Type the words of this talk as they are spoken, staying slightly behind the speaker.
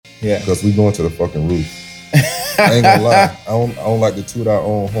Yeah. Because we going to the fucking roof. I ain't gonna lie. I don't like to toot our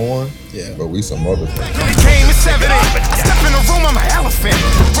own horn. Yeah. But we some motherfuckers. I step in the room, I'm an elephant.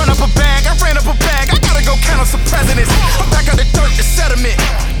 Run up a bag, I ran up a bag. I gotta go count on some presidents. I'm back on the dirt, the sediment.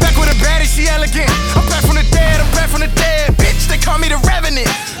 Back with a baddie, she elegant. I'm back from the dead, I'm back from the dead. Bitch, they call me the Revenant.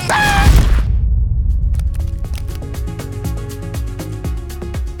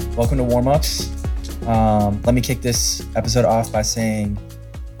 Welcome to Warm-Ups. Let me kick this episode off by saying,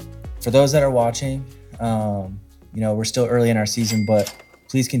 for those that are watching, we're still early in our season, but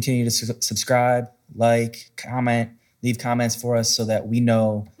please continue to subscribe, like, comment, leave comments for us so that we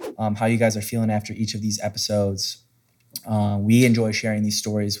know how you guys are feeling after each of these episodes. We enjoy sharing these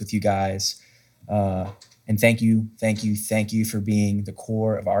stories with you guys. And thank you for being the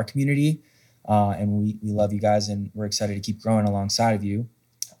core of our community. And we love you guys, and we're excited to keep growing alongside of you.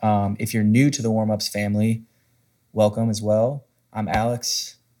 If you're new to the Warm-Ups family, welcome as well. I'm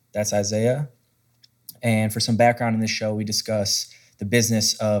Alex. That's Isaiah. And for some background in this show, we discuss the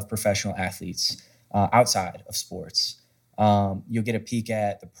business of professional athletes outside of sports. You'll get a peek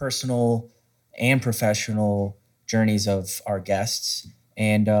at the personal and professional journeys of our guests.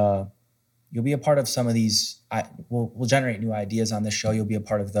 And you'll be a part of some of these. We'll generate new ideas on this show. You'll be a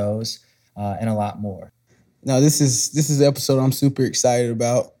part of those and a lot more. No, this is the episode I'm super excited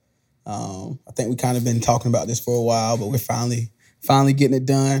about. I think we kind of been talking about this for a while, but we're finally getting it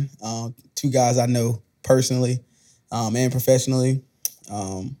done. Two guys I know personally and professionally.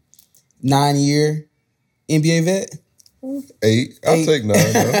 9-year NBA vet. 8. I'll take 9.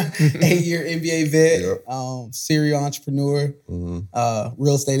 8-year NBA vet. Yep. Serial entrepreneur. Mm-hmm.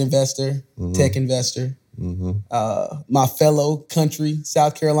 Real estate investor. Mm-hmm. Tech investor. Mm-hmm. My fellow country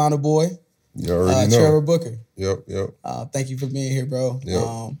South Carolina boy. You already know. Trevor Booker. Yep. Thank you for being here, bro. Yep.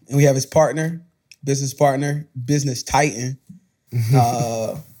 And we have his business partner, business titan.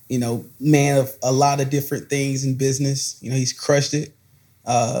 Man of a lot of different things in business. He's crushed it.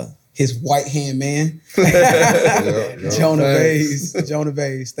 His white hand man, Jonah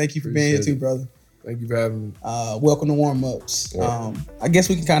Bays. Thank you for being here too, brother. Thank you for having me. Welcome to Warm-Ups. Yeah. I guess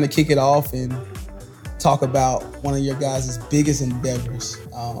we can kind of kick it off and talk about one of your guys' biggest endeavors,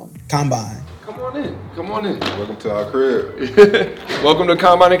 Combine. Come on in. Welcome to our crib. Welcome to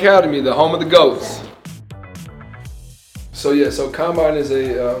Combine Academy, the home of the GOATs. So Combine is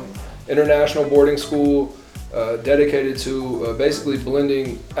a international boarding school dedicated to basically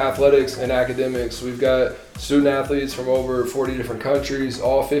blending athletics and academics. We've got student athletes from over 40 different countries,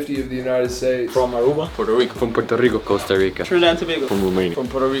 all 50 of the United States. From Aruba, Puerto Rico. From Puerto Rico, Costa Rica. Trinidad and Tobago. From Romania. From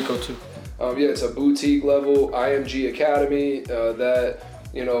Puerto Rico too. It's a boutique level IMG academy that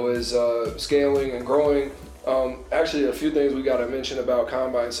is scaling and growing. Actually, a few things we got to mention about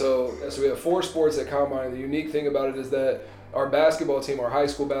Combine. So we have 4 sports at Combine. The unique thing about it is that our basketball team, our high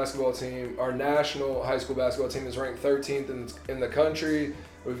school basketball team, our national high school basketball team is ranked 13th in the country.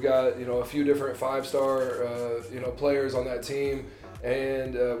 We've got a few different 5-star players on that team,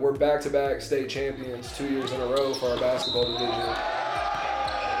 and we're back-to-back state champions 2 years in a row for our basketball division.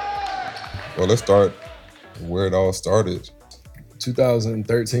 Well, let's start where it all started.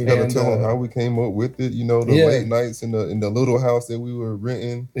 2013. You gotta tell them how we came up with it. Late nights in the little house that we were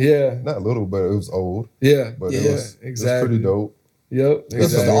renting. Yeah. Not little, but it was old. Yeah. But exactly. It was pretty dope. Yep.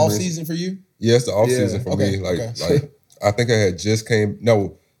 This was the off season for you? Yeah, it's the off season for me. I think I had just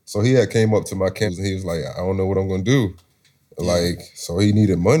so he had came up to my campus and he was like, I don't know what I'm gonna do. So he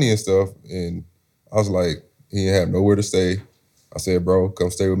needed money and stuff. And I was like, he didn't have nowhere to stay. I said, bro, come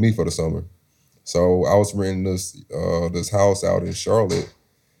stay with me for the summer. So I was renting this house out in Charlotte,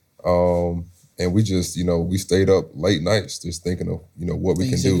 and we just, we stayed up late nights just thinking of, what we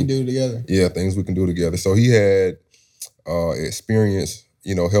can do together. Yeah, things we can do together. So he had experience,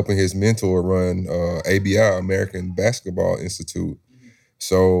 helping his mentor run ABI, American Basketball Institute.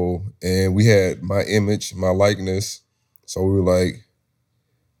 So, and we had my image, my likeness. So we were like,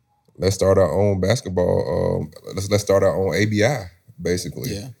 let's start our own basketball. Let's start our own ABI. Basically.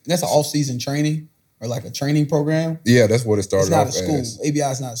 Yeah. That's an off-season training or like a training program? Yeah, that's what it started off as. It's not a school.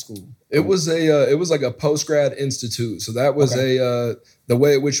 ABI is not a school. It was like a post-grad institute. So that was the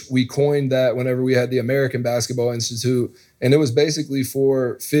way at which we coined that whenever we had the American Basketball Institute. And it was basically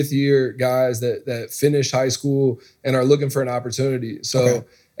for 5th-year guys that finished high school and are looking for an opportunity. So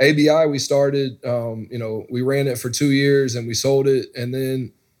ABI, we started, we ran it for 2 years and we sold it. And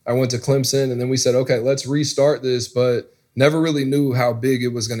then I went to Clemson and then we said, okay, let's restart this, but never really knew how big it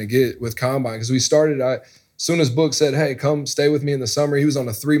was going to get with Combine because we started. As soon as Book said, "Hey, come stay with me in the summer," he was on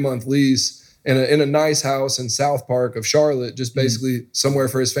a 3-month lease in a nice house in South Park of Charlotte, just basically somewhere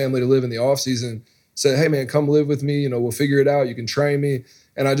for his family to live in the off season. Said, "Hey, man, come live with me. We'll figure it out. You can train me."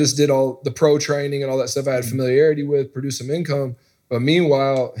 and I just did all the pro training and all that stuff I had familiarity with, produced some income. But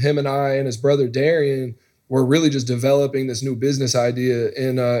meanwhile, him and I and his brother Darian were really just developing this new business idea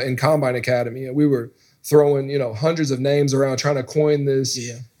in Combine Academy, and we were throwing, hundreds of names around trying to coin this,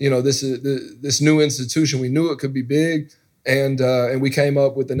 this new institution. We knew it could be big, and we came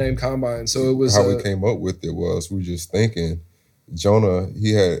up with the name Combine. So it was how we came up with it was we were just thinking. Jonah,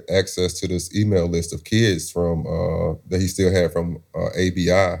 he had access to this email list of kids from that he still had from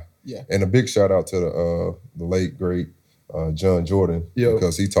ABI. Yeah. And a big shout out to the late great John Jordan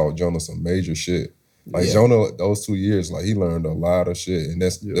because he taught Jonah some major shit. Like Jonah, those 2 years, like he learned a lot of shit, and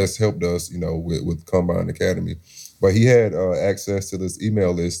that's helped us, with Combine Academy. But he had access to this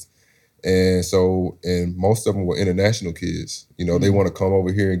email list, and most of them were international kids. They want to come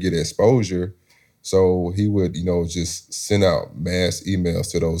over here and get exposure. So he would, just send out mass emails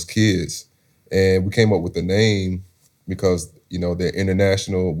to those kids, and we came up with the name because they're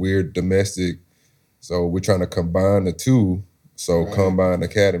international, we're domestic, so we're trying to combine the two. So Combine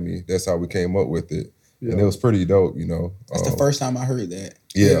Academy, that's how we came up with it. Yeah. And it was pretty dope, That's the first time I heard that.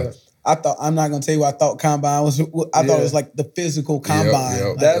 Yeah. I'm not going to tell you what I thought Combine was. I thought it was like the physical Combine.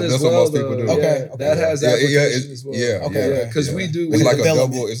 Like, that's what most people do. Okay. That has application as well. Yeah. Because we do. It's like a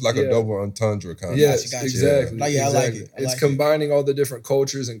double. It's like a double entendre kind of. Yes, exactly. I like it. It's combining all the different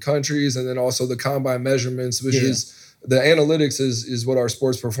cultures and countries, and then also the Combine measurements, which is the analytics is what our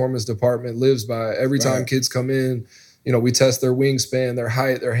sports performance department lives by. Every time kids come in, we test their wingspan, their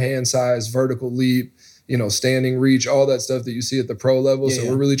height, their hand size, vertical leap, standing reach, all that stuff that you see at the pro level. So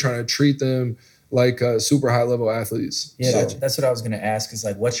we're really trying to treat them like super high level athletes. Yeah, that's what I was going to ask is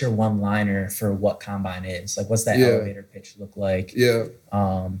like, what's your one-liner for what Combine is? Like, what's that elevator pitch look like? Yeah.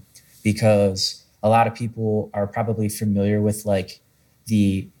 Because a lot of people are probably familiar with like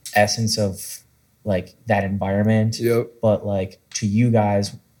the essence of like that environment. Yep. But like to you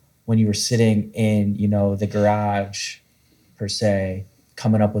guys, when you were sitting in, the garage per se,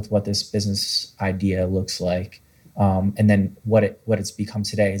 coming up with what this business idea looks like, and then what it's become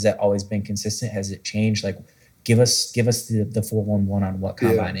today, has that always been consistent? Has it changed? Like, give us the 411 on what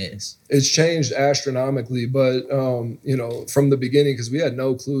Combine is. It's changed astronomically, but from the beginning, because we had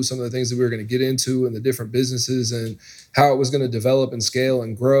no clue some of the things that we were going to get into and the different businesses and how it was going to develop and scale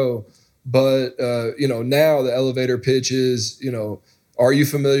and grow. But now the elevator pitch is, are you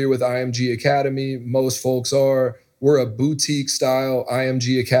familiar with IMG Academy? Most folks are. We're a boutique style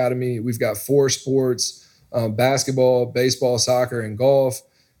IMG Academy. We've got 4 sports, basketball, baseball, soccer, and golf.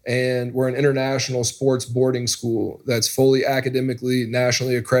 And we're an international sports boarding school that's fully academically,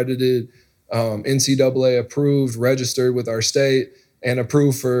 nationally accredited, NCAA approved, registered with our state, and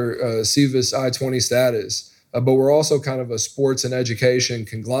approved for CVIS I-20 status. But we're also kind of a sports and education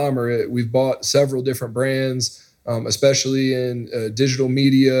conglomerate. We've bought several different brands, especially in digital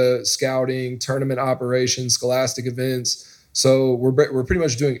media, scouting, tournament operations, scholastic events. So we're pretty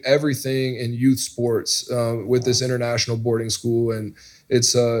much doing everything in youth sports with this international boarding school. And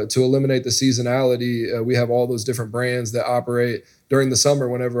it's to eliminate the seasonality. We have all those different brands that operate during the summer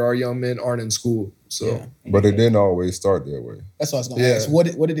whenever our young men aren't in school. So, but it didn't always start that way. That's what I was going to ask.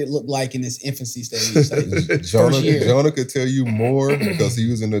 What did it look like in its infancy stage? Like, Jonah could tell you more because he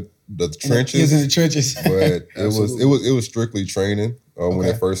was in the trenches. He was in the trenches. But it was strictly training when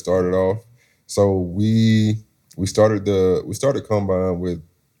it first started off. So we started Combine with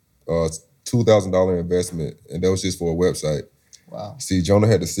 $2,000 investment, and that was just for a website. Wow. See, Jonah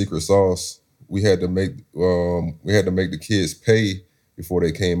had the secret sauce. We had to make the kids pay before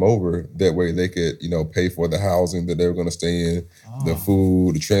they came over. That way they could, pay for the housing that they were going to stay in, the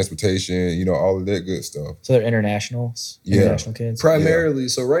food, the transportation, all of that good stuff. So they're internationals? International kids? Primarily. Yeah.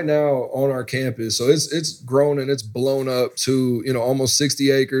 So right now on our campus, so it's grown and it's blown up to, almost 60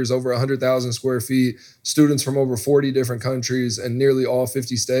 acres, over 100,000 square feet, students from over 40 different countries and nearly all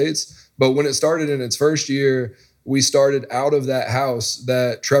 50 states. But when it started in its first year, we started out of that house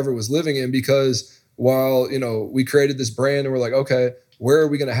that Trevor was living in because while, we created this brand and we're like, okay, where are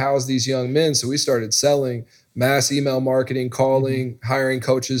we going to house these young men? So we started selling mass email marketing, calling, hiring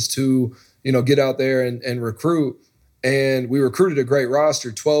coaches to, get out there and recruit. And we recruited a great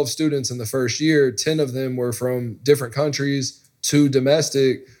roster, 12 students in the first year. 10 of them were from different countries, 2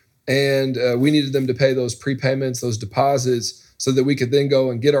 domestic. And we needed them to pay those prepayments, those deposits, so that we could then go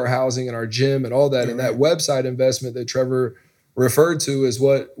and get our housing and our gym and all that. And that website investment that Trevor referred to is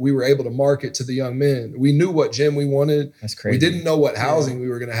what we were able to market to the young men. We knew what gym we wanted. That's crazy. We didn't know what housing we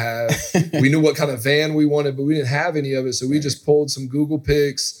were going to have. We knew what kind of van we wanted, but we didn't have any of it. So we just pulled some Google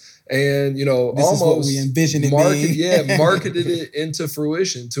pics and, this almost is what we envisioned it marketed it into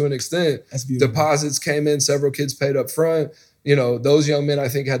fruition to an extent. That's beautiful. Deposits came in, several kids paid up front. those young men, I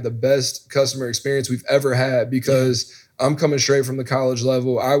think, had the best customer experience we've ever had because I'm coming straight from the college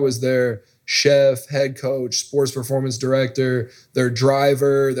level. I was their chef, head coach, sports performance director, their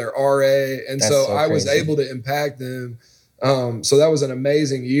driver, their RA. And so I was able to impact them. So that was an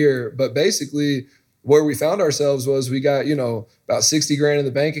amazing year. But basically where we found ourselves was we got, about 60 grand in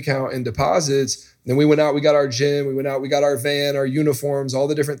the bank account in deposits. Then we went out, we got our gym, we went out, we got our van, our uniforms, all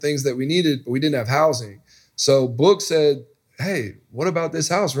the different things that we needed, but we didn't have housing. So Book said, hey, what about this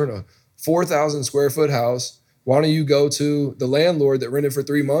house? We're in a 4,000 square foot house. Why don't you go to the landlord that rented for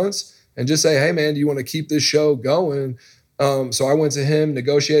 3 months and just say, hey, man, do you want to keep this show going? So I went to him,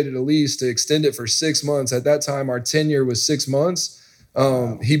 negotiated a lease to extend it for 6 months. At that time, our tenure was 6 months.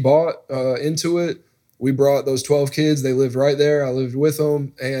 He bought into it. We brought those 12 kids. They lived right there. I lived with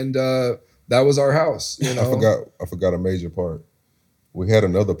them. And that was our house. I forgot a major part. We had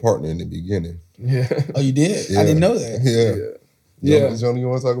another partner in the beginning. Yeah. Oh, you did? Yeah. I didn't know that. Yeah. Johnny, you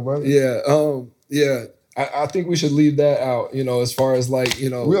want to talk about it? Yeah. Yeah. I think we should leave that out, as far as we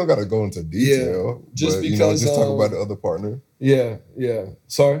don't got to go into detail. Just because, just talk about the other partner. Yeah.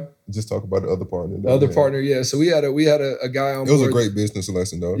 Sorry? Just talk about the other partner. The other partner, yeah. So we had a guy on board. It was a great business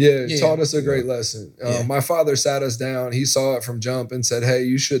lesson, though. Yeah, it taught us a great lesson. My father sat us down. He saw it from jump and said, hey,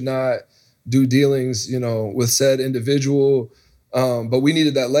 you should not do dealings, with said individual. But we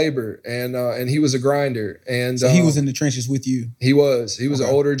needed that labor, and he was a grinder. And so he was in the trenches with you. He was an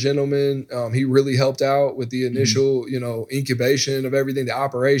older gentleman. He really helped out with the initial, incubation of everything, the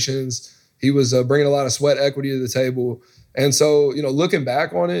operations. He was bringing a lot of sweat equity to the table. And so, looking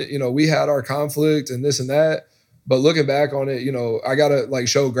back on it, we had our conflict and this and that. But looking back on it, I gotta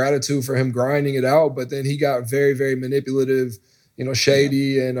show gratitude for him grinding it out. But then he got very, very manipulative,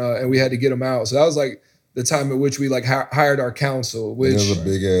 shady, and we had to get him out. So that was the time at which we hired our counsel, which it was a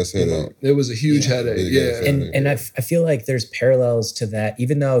big ass headache. It was a huge headache. Yeah. And I feel like there's parallels to that,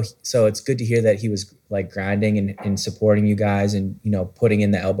 even though, so it's good to hear that he was grinding and supporting you guys and, putting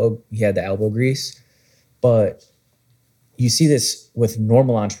in he had the elbow grease. But you see this with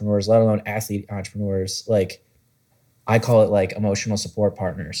normal entrepreneurs, let alone athlete entrepreneurs. I call it emotional support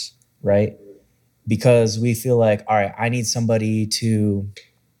partners, right? Because we feel all right, I need somebody to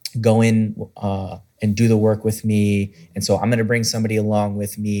go in, and do the work with me. And so I'm going to bring somebody along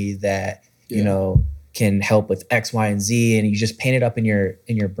with me that, can help with X, Y, and Z. And you just paint it up in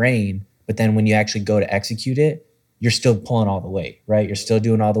your brain. But then when you actually go to execute it, you're still pulling all the weight, right? You're still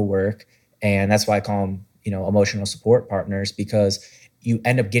doing all the work. And that's why I call them, emotional support partners, because you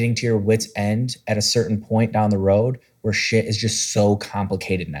end up getting to your wit's end at a certain point down the road where shit is just so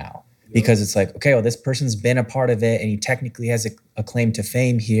complicated now. Because it's okay, well, this person's been a part of it and he technically has a claim to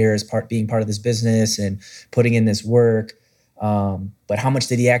fame here as being part of this business and putting in this work. But how much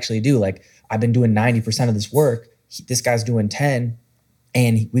did he actually do? I've been doing 90% of this work. This guy's doing 10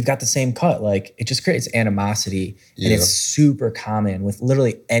 and we've got the same cut. It just creates animosity. Yeah. And it's super common with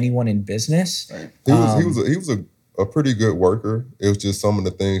literally anyone in business. Right. He was a pretty good worker. It was just some of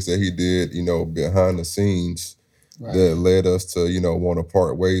the things that he did, behind the scenes. Right. That led us to, want to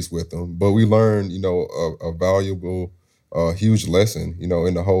part ways with them. But we learned, a valuable, huge lesson, in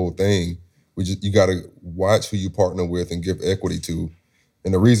the whole thing. You got to watch who you partner with and give equity to.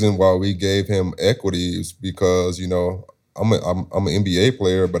 And the reason why we gave him equity is because, I'm an NBA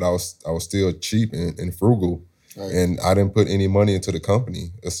player, but I was still cheap and frugal. Right. And I didn't put any money into the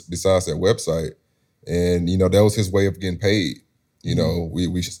company besides that website. And, that was his way of getting paid.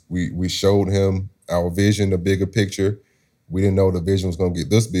 We showed him our vision, the bigger picture. We didn't know the vision was going to get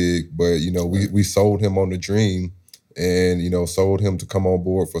this big, but, we sold him on the dream and, sold him to come on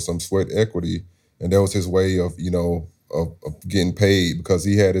board for some sweat equity. And that was his way of, of getting paid, because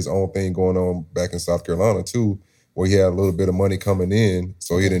he had his own thing going on back in South Carolina too, where he had a little bit of money coming in.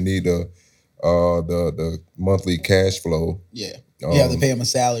 So he didn't need the monthly cash flow. Yeah. You have to pay him a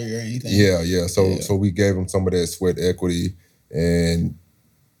salary or anything. Yeah. So we gave him some of that sweat equity, and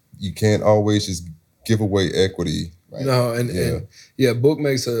you can't always just give away equity. Right. No, and Book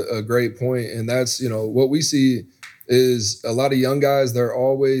makes a great point, and that's what we see is a lot of young guys. They're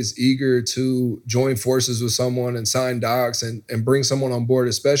always eager to join forces with someone and sign docs and bring someone on board,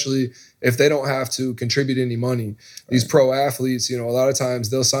 especially if they don't have to contribute any money. Right. These pro athletes, a lot of times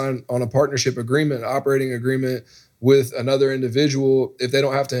they'll sign on a partnership agreement, operating agreement with another individual if they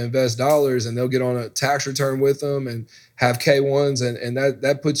don't have to invest dollars, and they'll get on a tax return with them and have K1s, and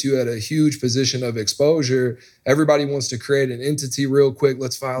that puts you at a huge position of exposure. Everybody wants to create an entity real quick.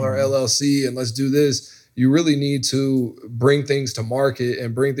 Let's file our LLC and let's do this. You really need to bring things to market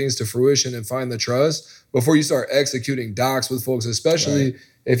and bring things to fruition and find the trust before you start executing docs with folks, especially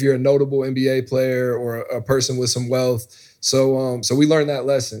if you're a notable NBA player or a person with some wealth. So we learned that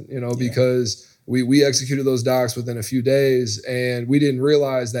lesson, because we executed those docs within a few days, and we didn't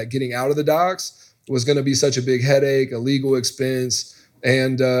realize that getting out of the docs was going to be such a big headache, a legal expense,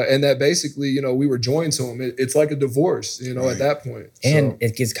 and that basically, we were joined to them. It's like a divorce, at that point. And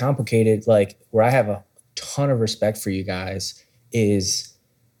it gets complicated. Like, where I have a ton of respect for you guys is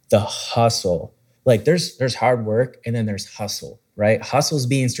the hustle. Like, there's hard work, and then there's hustle, right? Hustle's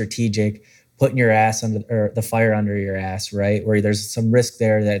being strategic, putting your ass under, or the fire under your ass, right? Where there's some risk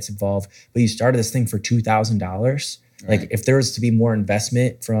there that's involved, but you started this thing for $2,000. Right. Like, if there was to be more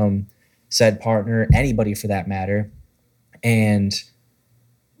investment from said partner, anybody for that matter, and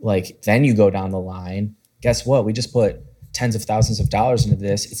like, then you go down the line, guess what? We just put tens of thousands of dollars into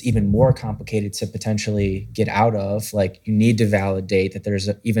this. It's even more complicated to potentially get out of. Like, you need to validate that there's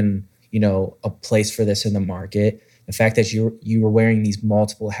even, a place for this in the market. The fact that you were wearing these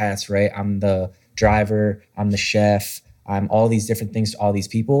multiple hats, right? I'm the driver, I'm the chef, I'm all these different things to all these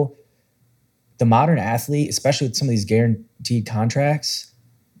people. The modern athlete, especially with some of these guaranteed contracts,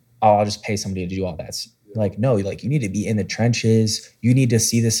 I'll just pay somebody to do all that. Like, no, like, you need to be in the trenches. You need to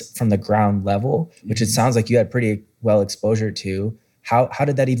see this from the ground level, which it sounds like you had pretty well exposure to. How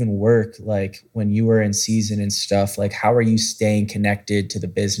did that even work? Like, when you were in season and stuff, like, how are you staying connected to the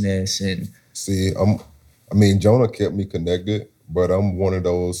business? And see, Jonah kept me connected, but I'm one of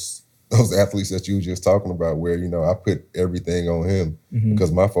those athletes that you were just talking about where, I put everything on him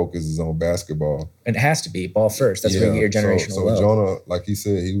because my focus is on basketball. And it has to be ball first. That's where you get your generational So wealth. Jonah, like he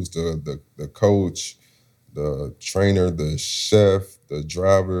said, he was the coach, the trainer, the chef, the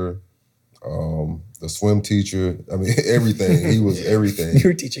driver, the swim teacher. I mean, everything. He was everything. You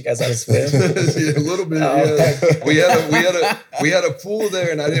were teaching guys how to swim? Yeah, a little bit. Yeah. We had a pool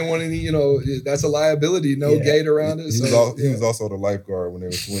there, and I didn't want any, that's a liability, gate around it. He was also the lifeguard when they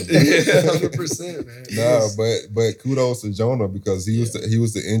were swimming. Yeah, 100%, man. But kudos to Jonah because he was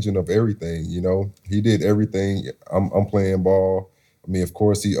the engine of everything, He did everything. I'm playing ball. I mean, of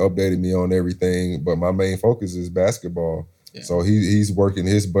course, he updated me on everything, but my main focus is basketball. Yeah. So he's working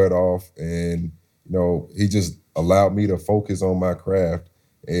his butt off, and he just allowed me to focus on my craft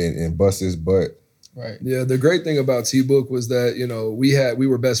and bust his butt. Right. Yeah. The great thing about T-Book was that we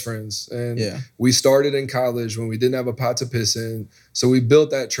were best friends, and we started in college when we didn't have a pot to piss in. So we built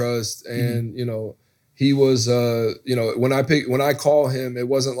that trust, and he was when I call him, it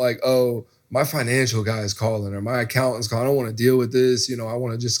wasn't like, oh, my financial guy is calling or my accountant's calling. I don't want to deal with this. I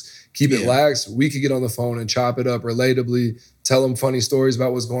want to just keep it lax. We could get on the phone and chop it up relatably, tell him funny stories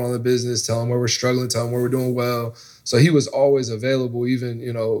about what's going on in the business, tell him where we're struggling, tell him where we're doing well. So he was always available, even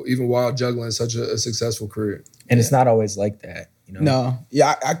while juggling such a successful career. And it's not always like that, No.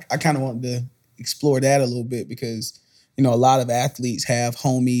 Yeah, I kind of wanted to explore that a little bit because, a lot of athletes have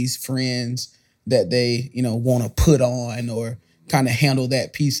homies, friends that they, want to put on or kind of handle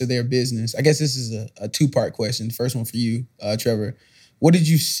that piece of their business. I guess this is a two-part question. The first one for you, Trevor. What did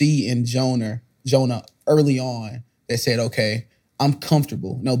you see in Jonah early on that said, okay, I'm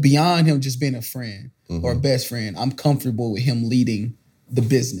comfortable? Beyond him just being a friend or a best friend, I'm comfortable with him leading the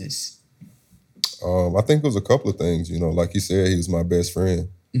business. I think it was a couple of things. Like you said, he was my best friend.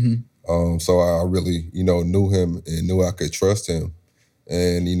 So I really, knew him and knew I could trust him.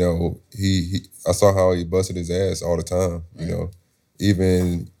 And, I saw how he busted his ass all the time,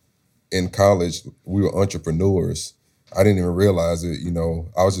 Even in college, we were entrepreneurs. I didn't even realize it,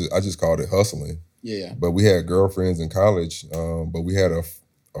 I just called it hustling. Yeah. But we had girlfriends in college, but we had a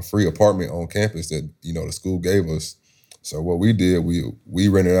free apartment on campus that, the school gave us. So what we did, we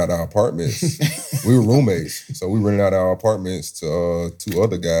rented out our apartments. We were roommates. So we rented out our apartments to two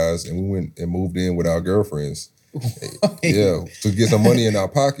other guys, and we went and moved in with our girlfriends. Yeah, to get some money in our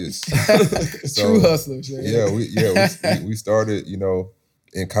pockets. So, true hustlers. We started,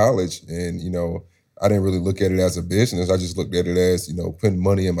 in college, and I didn't really look at it as a business. I just looked at it as putting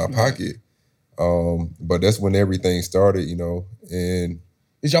money in my pocket. But that's when everything started, And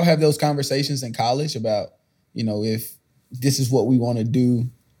did y'all have those conversations in college about if this is what we want to do,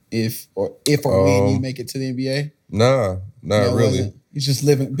 if or when you make it to the NBA? Nah, not really. You just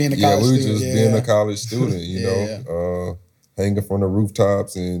being a college student. Yeah, we were just being a college student, hanging from the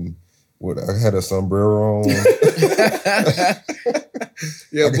rooftops, and I had a sombrero on.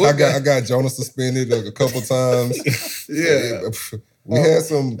 I got Jonah suspended a couple times. Yeah. We had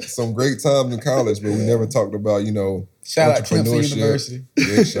some great times in college, but we never talked about, shout out Clemson University.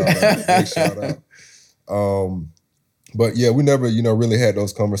 Big shout out. But yeah, we never, really had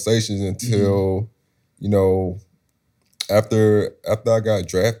those conversations until, after I got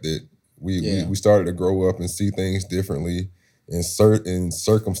drafted, we started to grow up and see things differently. in certain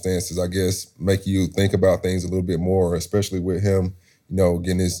circumstances, I guess, make you think about things a little bit more, especially with him,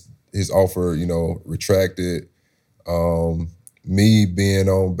 getting his offer, retracted. Me being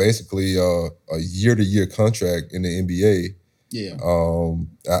on basically a year-to-year contract in the NBA. Yeah.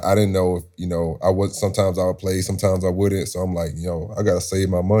 I didn't know if, I was, sometimes I would play, sometimes I wouldn't. So I'm like, I got to save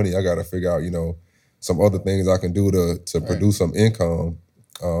my money. I got to figure out, some other things I can do to produce some income.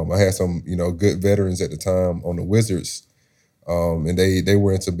 I had some, good veterans at the time on the Wizards, and they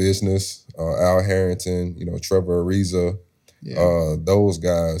were into business. Al Harrington, Trevor Ariza, those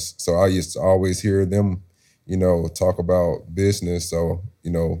guys. So I used to always hear them, talk about business. So,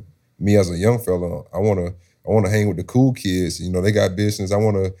 me as a young fella, I want to hang with the cool kids. They got business. I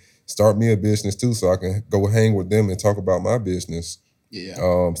want to start me a business too, so I can go hang with them and talk about my business.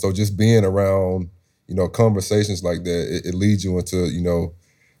 Yeah. So just being around, conversations like that, it leads you into,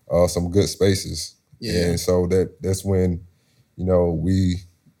 some good spaces. Yeah. And so that's when, we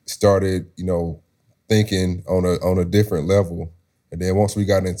started, thinking on a different level. And then once we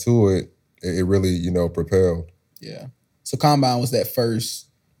got into it, it really, propelled. Yeah. So Combine was that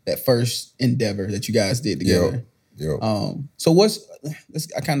first endeavor that you guys did together. Yep. So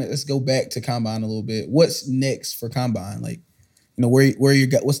let's go back to Combine a little bit. What's next for Combine? Like, where you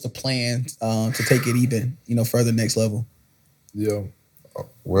got, what's the plan to take it even, further next level? Yeah.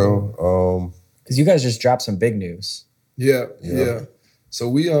 Well, because you guys just dropped some big news. Yeah. So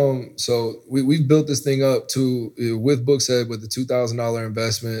we've built this thing up to with Bookset with the $2,000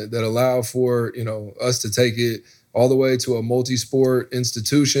 investment that allowed for us to take it all the way to a multi-sport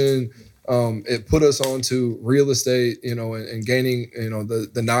institution. It put us onto real estate, and gaining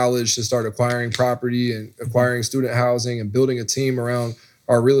the knowledge to start acquiring property and acquiring student housing and building a team around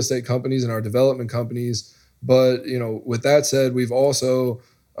our real estate companies and our development companies. But with that said, we've also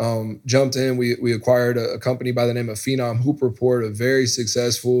jumped in. We acquired a company by the name of Phenom Hoop Report, a very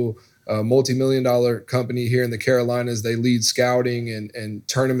successful multi-million-dollar company here in the Carolinas. They lead scouting and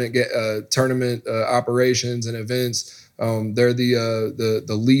tournament operations and events. They're the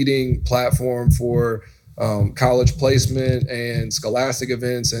leading platform for college placement and scholastic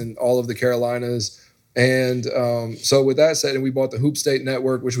events in all of the Carolinas. And so with that said, and we bought the Hoop State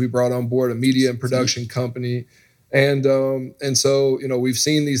Network, which we brought on board, a media and production company. And so, we've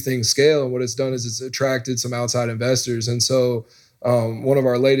seen these things scale, and what it's done is it's attracted some outside investors. And so one of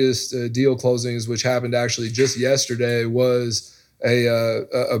our latest deal closings, which happened actually just yesterday, was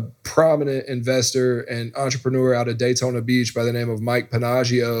a prominent investor and entrepreneur out of Daytona Beach by the name of Mike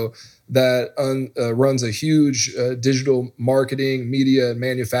Panaggio that runs a huge digital marketing, media, and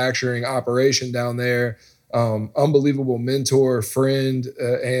manufacturing operation down there. Unbelievable mentor, friend,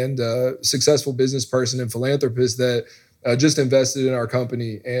 and successful business person and philanthropist that just invested in our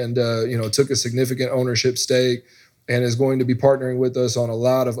company and took a significant ownership stake and is going to be partnering with us on a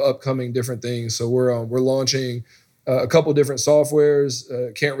lot of upcoming different things. So we're launching a couple different softwares.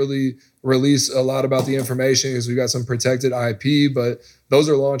 Can't really release a lot about the information because we've got some protected IP, but those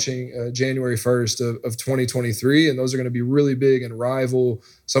are launching January 1st of 2023. And those are going to be really big and rival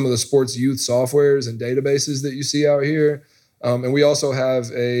some of the sports youth softwares and databases that you see out here. And we also have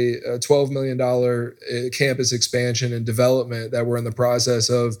a $12 million campus expansion and development that we're in the process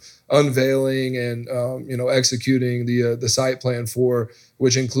of unveiling and executing the site plan for,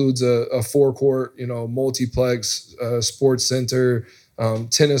 which includes a four-court multiplex sports center,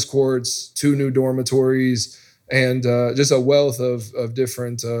 tennis courts, 2 new dormitories, and just a wealth of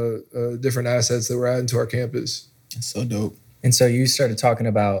different assets that we're adding to our campus. That's so dope. And so you started talking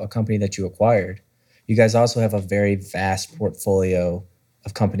about a company that you acquired. You guys also have a very vast portfolio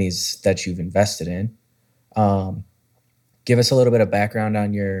of companies that you've invested in. Give us a little bit of background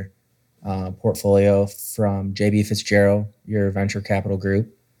on your portfolio from JB Fitzgerald, your venture capital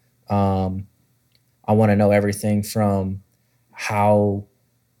group. I want to know everything from how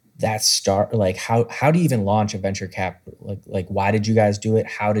that start, like how do you even launch a venture capital? Like why did you guys do it?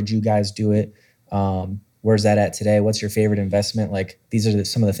 How did you guys do it? Where's that at today? What's your favorite investment? Like these are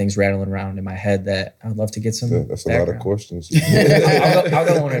some of the things rattling around in my head that I'd love to get some. That's background. A lot of questions. I'll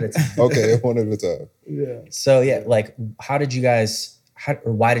go one at a time. Okay, one at a time. Yeah. So yeah, like why did you guys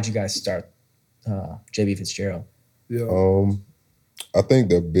start JB Fitzgerald? Yeah. I think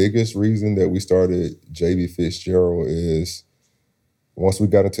the biggest reason that we started JB Fitzgerald is once we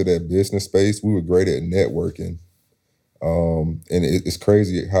got into that business space, we were great at networking. And it's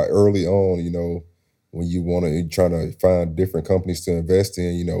crazy how early on, when you're trying to find different companies to invest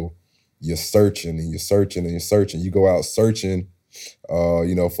in, you're searching and you're searching and you're searching. You go out searching, for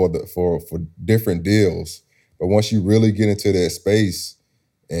different deals. But once you really get into that space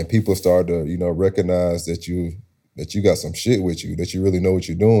and people start to, recognize that that you got some shit with you, that you really know what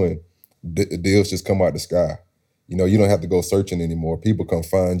you're doing, deals just come out the sky. You know, you don't have to go searching anymore. People come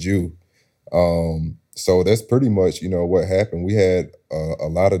find you. So that's pretty much, you know, what happened. We had a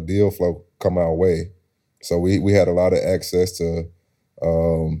lot of deal flow come our way. So we had a lot of access to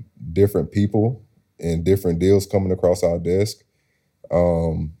different people and different deals coming across our desk.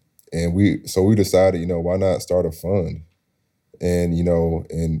 And we decided, you know, why not start a fund and, you know,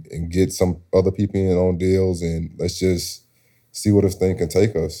 and get some other people in on deals, and let's just see where this thing can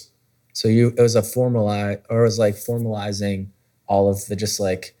take us. So it was formalizing all of the just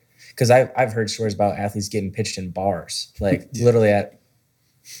like, because I've heard stories about athletes getting pitched in bars, like literally at.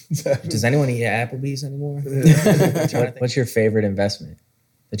 Does anyone eat at Applebee's anymore? What's your favorite investment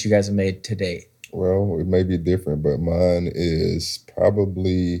that you guys have made to date? Well, it may be different, but mine is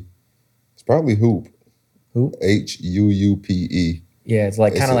probably Hoop. Hoop? HUUPE. Yeah, it's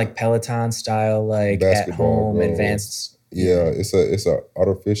like kind of like Peloton style, like at home goal. Advanced. Yeah, it's a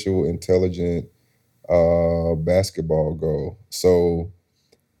artificial intelligent basketball goal. So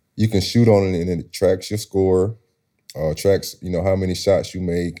you can shoot on it and it tracks your score, tracks, you know, how many shots you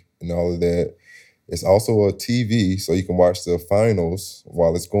make and all of that. It's also a TV, so you can watch the finals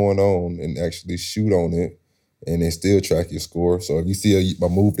while it's going on and actually shoot on it, and then still track your score. So if you see a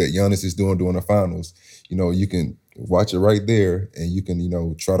move that Giannis is doing during the finals, you know, you can watch it right there, and you can, you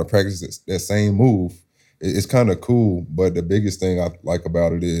know, try to practice that same move. It's kind of cool, but the biggest thing I like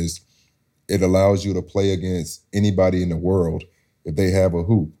about it is it allows you to play against anybody in the world if they have a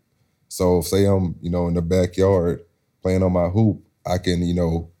hoop. So say I'm, you know, in the backyard playing on my hoop, I can, you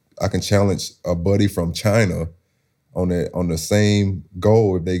know, I can challenge a buddy from China on the same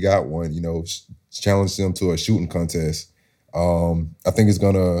goal if they got one, you know, challenge them to a shooting contest. I think it's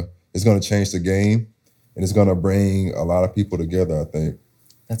gonna change the game, and it's gonna bring a lot of people together, I think.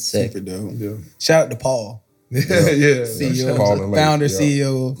 That's sick. Super dope. Yeah. Shout out to Paul. CEO, founder,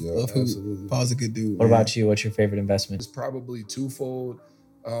 CEO of Hoop. Paul's a good dude. What about you? What's your favorite investment? It's probably twofold.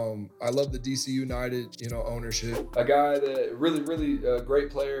 I love the DC United, you know, ownership. A guy that really great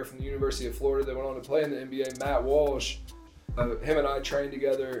player from the University of Florida that went on to play in the NBA, Matt Walsh. Him and I trained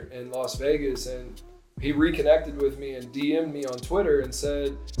together in Las Vegas, and he reconnected with me and DM'd me on Twitter and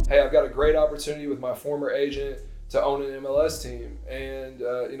said, "Hey, I've got a great opportunity with my former agent to own an MLS team." And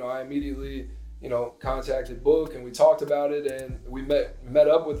you know, I immediately, you know, contacted Book, and we talked about it, and we met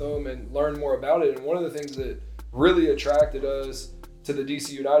up with him and learned more about it. And one of the things that really attracted us to the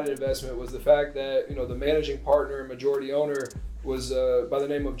DC United investment was the fact that, you know, the managing partner and majority owner was by the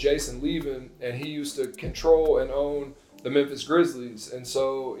name of Jason Levin, and he used to control and own the Memphis Grizzlies. And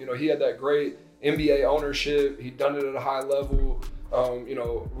so, you know, he had that great NBA ownership. He'd done it at a high level, you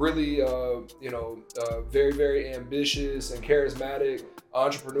know, really, very, very ambitious and charismatic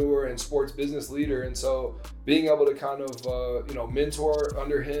entrepreneur and sports business leader. And so being able to kind of, you know, mentor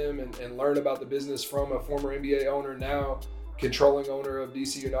under him and learn about the business from a former NBA owner, now controlling owner of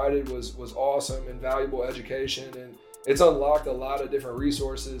DC United, was awesome and valuable education. And it's unlocked a lot of different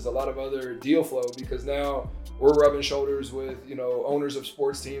resources, a lot of other deal flow, because now we're rubbing shoulders with, you know, owners of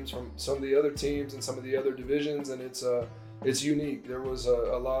sports teams from some of the other teams and some of the other divisions, and it's unique. There was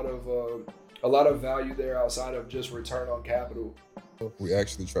a lot of value there outside of just return on capital. We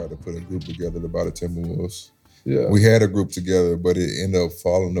actually tried to put a group together to buy the Timberwolves. Yeah, we had a group together, but it ended up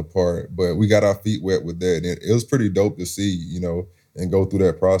falling apart. But we got our feet wet with that, and it was pretty dope to see, you know, and go through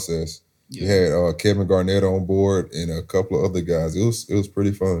that process. Yeah. We had Kevin Garnett on board and a couple of other guys. It was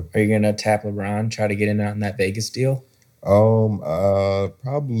pretty fun. Are you gonna tap LeBron, try to get in on that Vegas deal?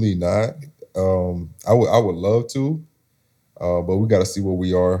 Probably not. I would love to, but we got to see where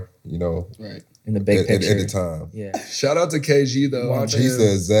we are, you know. Right. In the big picture. At the time. Yeah. Shout out to KG though. He's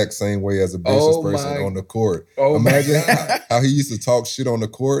the exact same way as a business person on the court. Imagine how he used to talk shit on the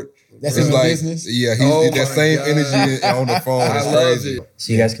court. That's his business? Yeah, he's that same energy on the phone. I love it.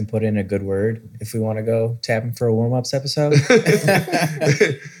 So you guys can put in a good word if we want to go tapping for a warm-ups episode.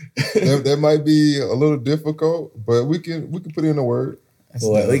 That might be a little difficult, but we can put in a word.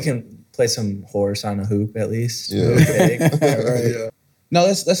 Well, we can play some horse on a hoop at least. Yeah. Right. Yeah. Now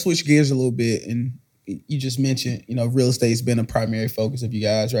let's switch gears a little bit, and you just mentioned, you know, real estate's been a primary focus of you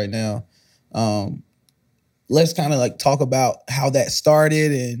guys right now. Let's kind of like talk about how that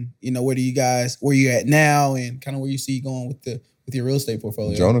started, and, you know, where you're at now, and kind of where you see you going with your real estate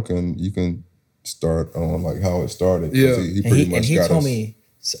portfolio. Jonathan, you can start on like how it started. Yeah, he pretty much got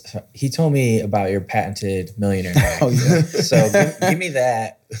us. He told me about your patented millionaire hack. Oh yeah. So give me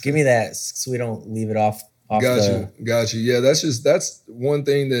that so we don't leave it off. Got you. Yeah, that's one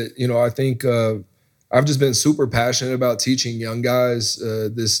thing that, you know, I think I've just been super passionate about teaching young guys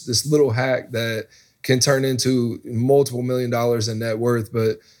this little hack that can turn into multiple $1 million in net worth.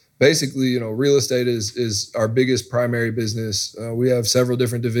 But basically, you know, real estate is our biggest primary business. We have several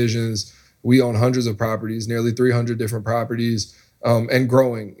different divisions. We own hundreds of properties, nearly 300 different properties, and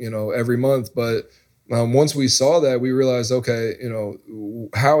growing, you know, every month. But once we saw that, we realized, okay, you know,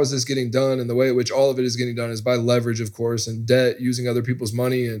 how is this getting done? And the way in which all of it is getting done is by leverage, of course, and debt, using other people's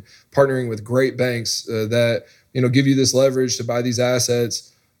money and partnering with great banks that, you know, give you this leverage to buy these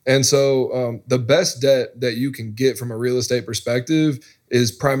assets. And so the best debt that you can get from a real estate perspective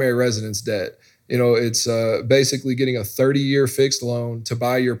is primary residence debt. You know, it's basically getting a 30-year fixed loan to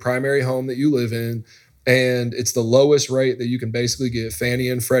buy your primary home that you live in. And it's the lowest rate that you can basically get, Fannie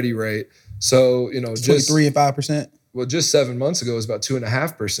and Freddie rate. So, you know, just 23 and 5%. Well, just 7 months ago, it was about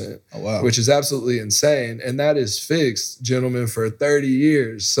 2.5%. Oh, wow. Which is absolutely insane. And that is fixed, gentlemen, for 30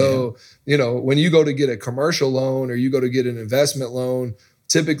 years. So, you know, when you go to get a commercial loan or you go to get an investment loan,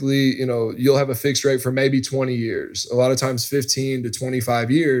 typically, you know, you'll have a fixed rate for maybe 20 years, a lot of times 15 to 25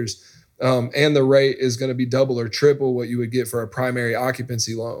 years. And the rate is going to be double or triple what you would get for a primary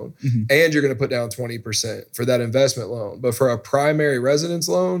occupancy loan. Mm-hmm. And you're going to put down 20% for that investment loan. But for a primary residence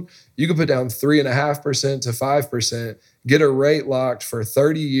loan, you can put down 3.5% to 5%, get a rate locked for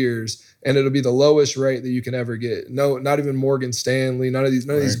 30 years, and it'll be the lowest rate that you can ever get. No, not even Morgan Stanley, none of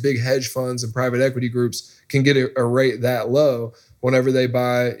these big hedge funds and private equity groups can get a rate that low whenever they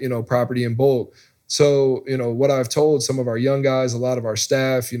buy, you know, property in bulk. So, you know, what I've told some of our young guys, a lot of our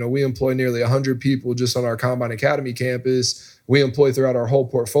staff, you know, we employ nearly 100 people just on our Combine Academy campus. We employ throughout our whole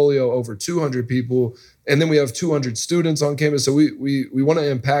portfolio over 200 people. And then we have 200 students on campus. So we want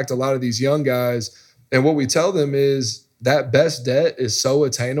to impact a lot of these young guys. And what we tell them is that best debt is so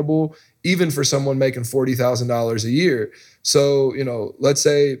attainable, even for someone making $40,000 a year. So, you know, let's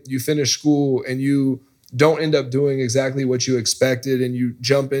say you finish school and you don't end up doing exactly what you expected and you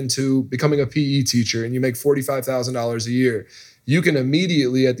jump into becoming a PE teacher and you make $45,000 a year. You can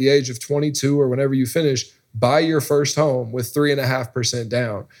immediately, at the age of 22 or whenever you finish, buy your first home with 3.5%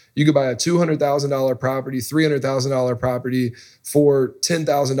 down. You could buy a $200,000 property, $300,000 property for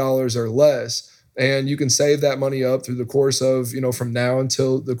 $10,000 or less. And you can save that money up through the course of, you know, from now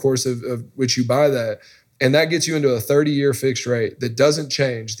until the course of which you buy that. And that gets you into a 30-year fixed rate that doesn't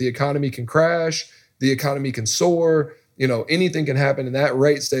change. The economy can crash. The economy can soar, you know, anything can happen and that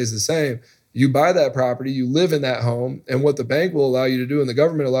rate stays the same. You buy that property, you live in that home, and what the bank will allow you to do and the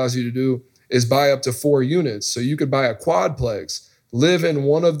government allows you to do is buy up to 4 units. So you could buy a quadplex, live in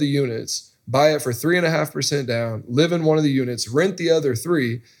one of the units, buy it for 3.5% down, live in one of the units, rent the other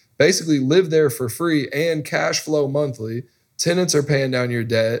 3, basically live there for free and cash flow monthly. Tenants are paying down your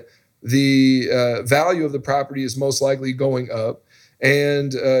debt. The value of the property is most likely going up.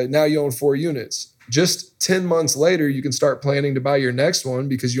 And now you own 4 units. Just 10 months later, you can start planning to buy your next one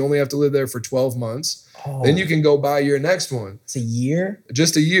because you only have to live there for 12 months. Oh. Then you can go buy your next one. It's a year?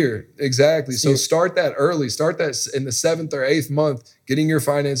 Just a year, exactly. So start that early. Start that in the 7th or 8th month, getting your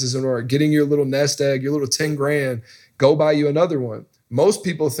finances in order, getting your little nest egg, your little 10 grand, go buy you another one. Most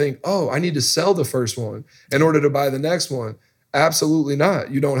people think, oh, I need to sell the first one in order to buy the next one. Absolutely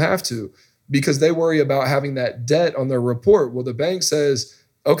not. You don't have to because they worry about having that debt on their report. Well, the bank says,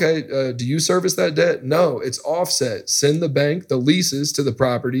 okay, do you service that debt? No, it's offset. Send the bank the leases to the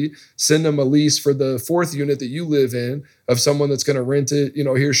property. Send them a lease for the 4th unit that you live in of someone that's going to rent it, you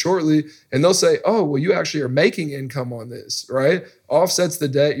know, here shortly. And they'll say, oh, well, you actually are making income on this, right? Offsets the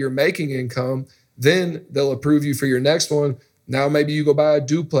debt, you're making income. Then they'll approve you for your next one. Now maybe you go buy a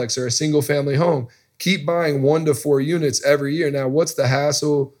duplex or a single family home. Keep buying 1 to 4 units every year. Now, what's the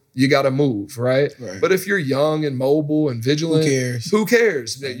hassle? You got to move, right? But if you're young and mobile and vigilant, who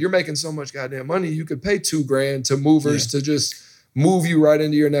cares? You're making so much goddamn money. You could pay $2,000 to movers to just move you right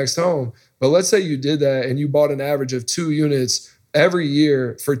into your next home. But let's say you did that and you bought an average of 2 units every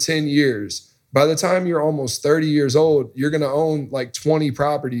year for 10 years. By the time you're almost 30 years old, you're going to own like 20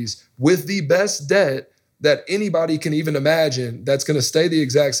 properties with the best debt that anybody can even imagine. That's going to stay the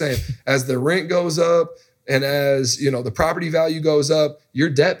exact same. As the rent goes up, and as, you know, the property value goes up, your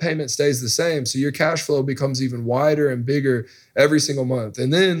debt payment stays the same. So your cash flow becomes even wider and bigger every single month.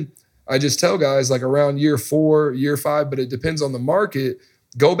 And then I just tell guys like around year 4, year 5, but it depends on the market,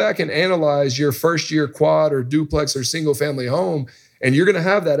 go back and analyze your first year quad or duplex or single family home. And you're going to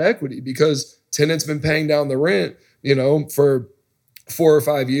have that equity because tenants been paying down the rent, you know, for 4 or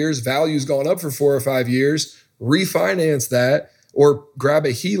 5 years. Value's gone up for 4 or 5 years. Refinance that. Or grab a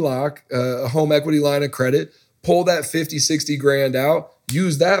HELOC, a home equity line of credit, pull that 50, 60 grand out,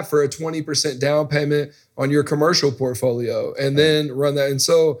 use that for a 20% down payment on your commercial portfolio, and then run that. And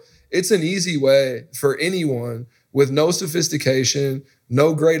so it's an easy way for anyone with no sophistication,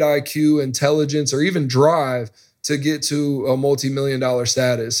 no great IQ, intelligence, or even drive to get to a multi-million-dollar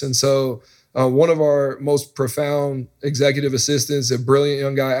status. And so one of our most profound executive assistants, a brilliant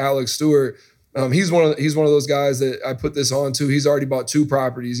young guy, Alex Stewart, he's one of those guys that I put this on to. He's already bought 2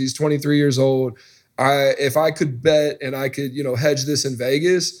 properties. He's 23 years old. If I could bet and I could, hedge this in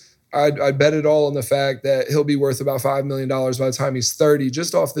Vegas, I'd bet it all on the fact that he'll be worth about $5 million by the time he's 30,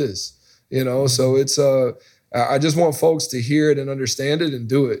 just off this, So it's I just want folks to hear it and understand it and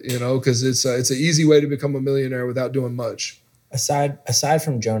do it, because it's an easy way to become a millionaire without doing much. Aside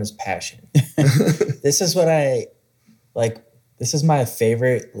from Jonah's passion, this is what I like. This is my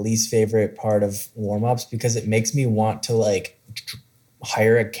least favorite part of warm-ups because it makes me want to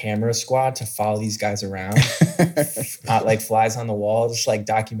hire a camera squad to follow these guys around, not like flies on the wall, just like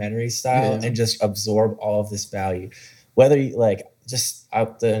documentary style, and just absorb all of this value. Whether you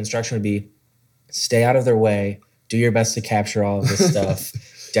the instruction would be stay out of their way, do your best to capture all of this stuff.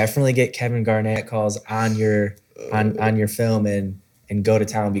 Definitely get Kevin Garnett calls on your film and go to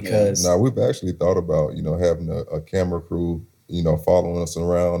town because now we've actually thought about having a camera crew following us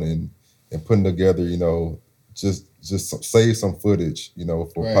around and putting together just save some footage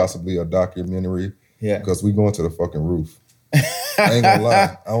for possibly a documentary because we going to the fucking roof. I ain't gonna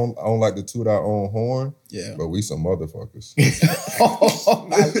lie, I don't like to toot our own horn, but we some motherfuckers.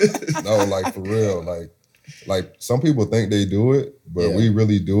 No, like for real, like some people think they do it, but we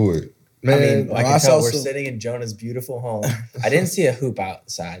really do it. Man, I can tell we're sitting in Jonah's beautiful home. I didn't see a hoop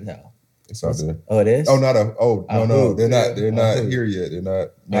outside though. It's out there. Oh, it is? Oh, no. They're not here yet. They're not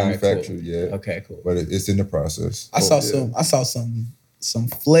manufactured yet. Okay, cool. But it's in the process. I saw some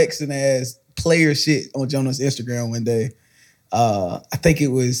flexing ass player shit on Jonah's Instagram one day. I think it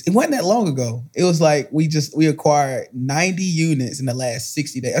wasn't that long ago. It was like we acquired 90 units in the last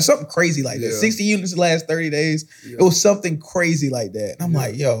 60 days or something crazy like that. 60 units in the last 30 days. Yeah. It was something crazy like that. And I'm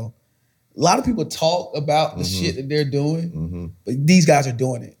like, yo, a lot of people talk about the shit that they're doing, but these guys are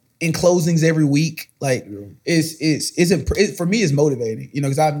doing it. In closings every week, like it for me, it's motivating,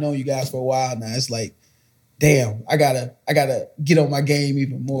 because I've known you guys for a while now. It's like, damn, I gotta get on my game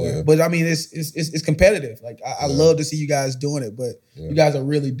even more. Yeah. But I mean, it's competitive. Like I love to see you guys doing it, but you guys are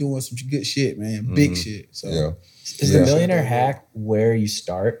really doing some good shit, man. Big shit. So is the millionaire hack where you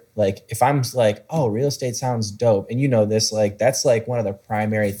start? Like if I'm like, oh, real estate sounds dope, and this, like that's like one of the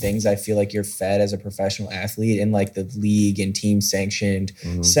primary things I feel like you're fed as a professional athlete in like the league and team sanctioned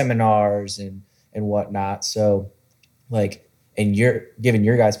seminars and whatnot. So like, and you're given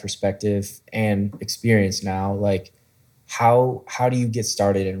your guys' perspective and experience now, like how do you get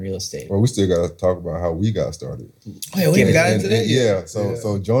started in real estate? Well, we still got to talk about how we got started. Oh, yeah, we got into that.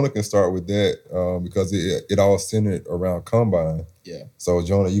 So Jonah can start with that because it all centered around Combine. Yeah. So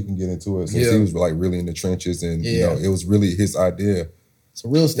Jonah, you can get into it since he was like really in the trenches and it was really his idea. So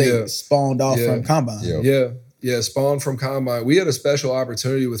real estate spawned off from Combine. Yeah, spawned from Combine. We had a special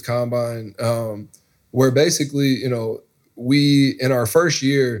opportunity with Combine where basically, we in our first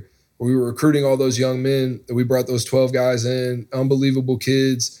year, we were recruiting all those young men. We brought those 12 guys in, unbelievable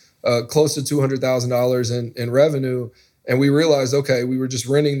kids, close to $200,000 in revenue. And we realized, okay, we were just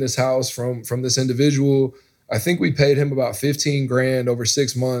renting this house from this individual. I think we paid him about $15,000 over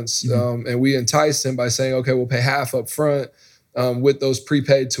 6 months. And we enticed him by saying, okay, we'll pay half up front with those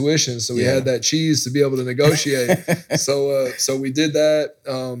prepaid tuitions. So we had that cheese to be able to negotiate. So we did that.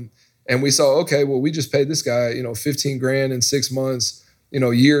 And we saw, okay, well, we just paid this guy, $15,000 in 6 months.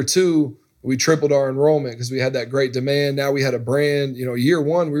 Year 2, we tripled our enrollment because we had that great demand. Now we had a brand. Year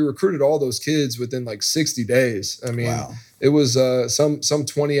 1, we recruited all those kids within like 60 days. I mean, it was some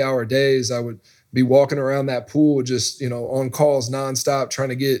 20-hour days. I would be walking around that pool just, on calls nonstop trying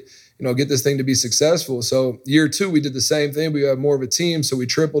to get this thing to be successful. So year 2, we did the same thing. We had more of a team. So we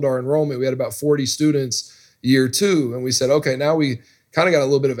tripled our enrollment. We had about 40 students year 2. And we said, okay, now we kind of got a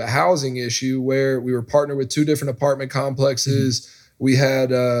little bit of a housing issue where we were partnered with 2 different apartment complexes. We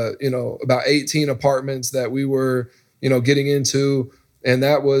had, about 18 apartments that we were, getting into. And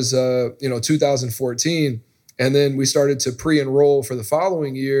that was, 2014. And then we started to pre-enroll for the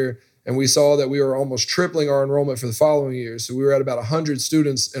following year. And we saw that we were almost tripling our enrollment for the following year. So we were at about 100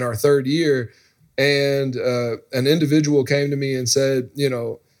 students in our 3rd year. And an individual came to me and said,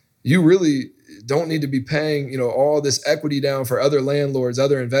 you really don't need to be paying, all this equity down for other landlords,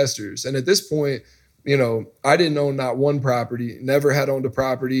 other investors. And at this point, I didn't own not one property, never had owned a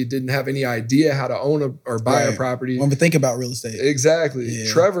property, didn't have any idea how to own or buy a property. When we think about real estate. Exactly.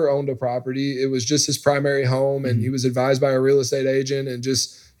 Yeah. Trevor owned a property. It was just his primary home and he was advised by a real estate agent and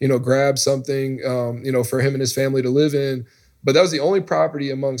just, grabbed something, for him and his family to live in. But that was the only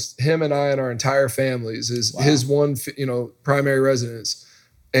property amongst him and I and our entire families is his one, primary residence.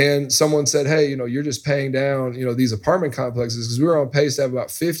 And someone said, hey, you're just paying down, these apartment complexes, because we were on pace to have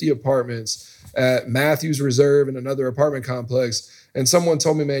about 50 apartments at Matthews Reserve and another apartment complex. And someone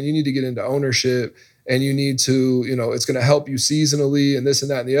told me, man, you need to get into ownership and you need to, it's going to help you seasonally and this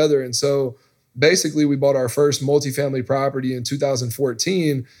and that and the other. And so basically we bought our first multifamily property in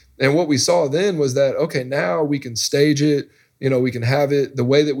 2014. And what we saw then was that, okay, now we can stage it. We can have it the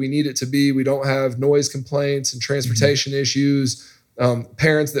way that we need it to be. We don't have noise complaints and transportation issues.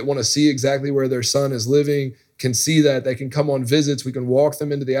 Parents that want to see exactly where their son is living can see that. They can come on visits. We can walk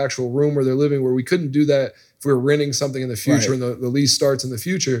them into the actual room where they're living, where we couldn't do that if we were renting something in the future and the lease starts in the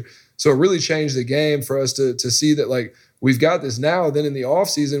future. So it really changed the game for us to see that, like, we've got this now. Then in the off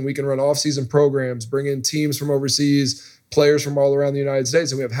season, we can run off season programs, bring in teams from overseas, players from all around the United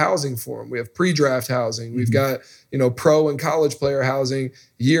States, and we have housing for them. We have pre-draft housing. We've got, pro and college player housing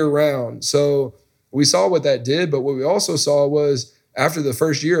year round. So we saw what that did, but what we also saw was after the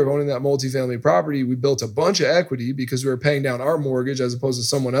first year of owning that multifamily property, we built a bunch of equity because we were paying down our mortgage as opposed to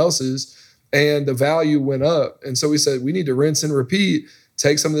someone else's, and the value went up. And so we said, we need to rinse and repeat,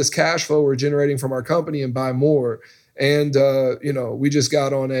 take some of this cash flow we're generating from our company and buy more. And, we just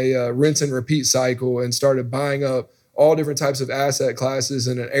got on a rinse and repeat cycle and started buying up all different types of asset classes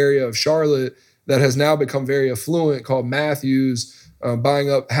in an area of Charlotte that has now become very affluent called Matthews,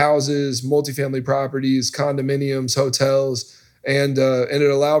 buying up houses, multifamily properties, condominiums, hotels, and it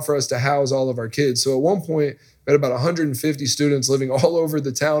allowed for us to house all of our kids. So at one point, we had about 150 students living all over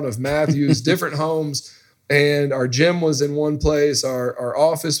the town of Matthews, different homes, and our gym was in one place, our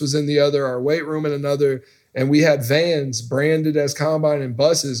office was in the other, our weight room in another. And we had vans branded as Combine and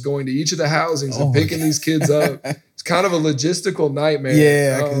buses going to each of the housings and picking these kids up. It's kind of a logistical nightmare.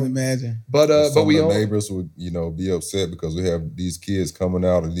 Yeah, I can imagine. But we the neighbors would, be upset because we have these kids coming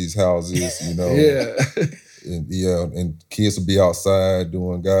out of these houses, Yeah. and kids would be outside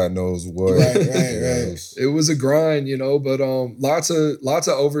doing God knows what. Right. It was a grind, but lots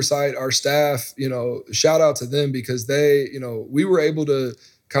of oversight. Our staff, shout out to them because they, we were able to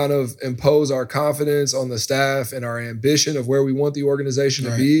kind of impose our confidence on the staff and our ambition of where we want the organization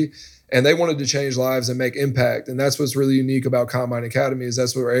to be. And they wanted to change lives and make impact. And that's what's really unique about Combine Academy is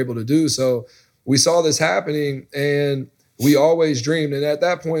that's what we're able to do. So we saw this happening and we always dreamed. And at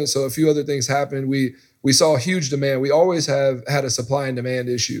that point, so a few other things happened. We saw huge demand. We always have had a supply and demand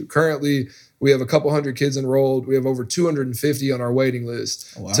issue. Currently, we have a couple hundred kids enrolled. We have over 250 on our waiting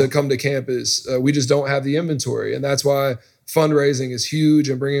list to come to campus. We just don't have the inventory. And that's why fundraising is huge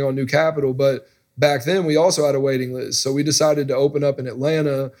and bringing on new capital. But back then, we also had a waiting list. So we decided to open up in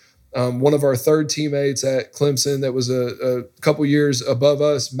Atlanta. One of our third teammates at Clemson that was a couple years above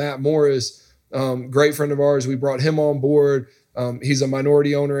us, Matt Morris, great friend of ours. We brought him on board. He's a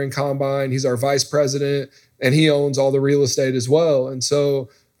minority owner in Combine. He's our vice president, and he owns all the real estate as well. And so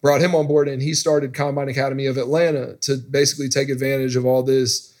brought him on board, and he started Combine Academy of Atlanta to basically take advantage of all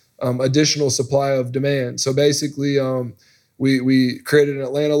this additional supply of demand. So basically, we created an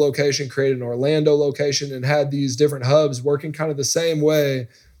Atlanta location, created an Orlando location, and had these different hubs working kind of the same way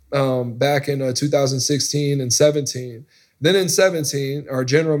back in 2016 and 17. Then in 17, our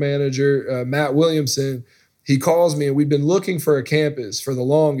general manager, Matt Williamson, he calls me, and we've been looking for a campus for the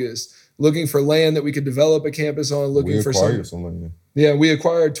longest, looking for land that we could develop a campus on, looking for some land. Yeah, we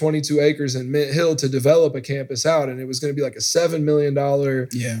acquired 22 acres in Mint Hill to develop a campus out, and it was going to be like a $7 million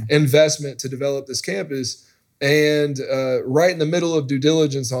investment to develop this campus. And right in the middle of due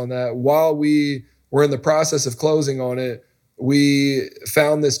diligence on that, while we were in the process of closing on it, we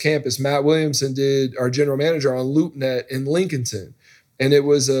found this campus. Matt Williamson did our general manager on LoopNet in Lincolnton. And it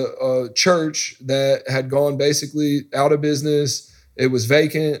was a church that had gone basically out of business. It was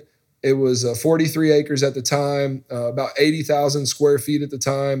vacant. It was 43 acres at the time, about 80,000 square feet at the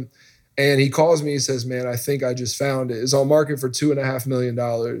time. And he calls me, he says, man, I think I just found it. It's on market for $2.5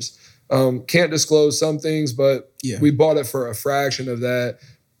 million. Can't disclose some things, but we bought it for a fraction of that.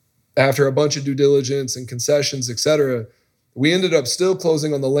 After a bunch of due diligence and concessions, et cetera, we ended up still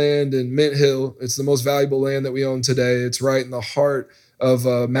closing on the land in Mint Hill. It's the most valuable land that we own today. It's right in the heart of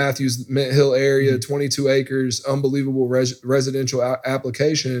Matthews Mint Hill area, 22 acres, unbelievable residential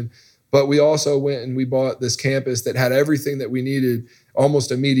application. But we also went and we bought this campus that had everything that we needed almost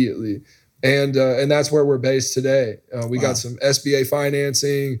immediately. And that's where we're based today. We got some SBA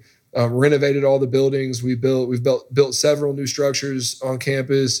financing, renovated all the buildings. We've built several new structures on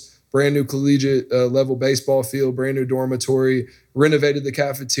campus, brand new collegiate level baseball field, brand new dormitory, renovated the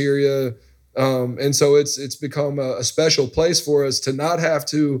cafeteria, And so it's become a special place for us to not have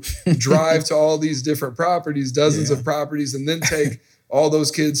to drive to all these different properties, dozens of properties, and then take all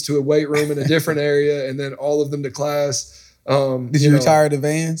those kids to a weight room in a different area and then all of them to class. Did you retire the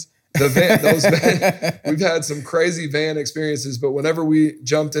vans? We've had some crazy van experiences, but whenever we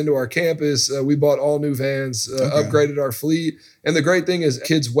jumped into our campus, we bought all new vans, upgraded our fleet. And the great thing is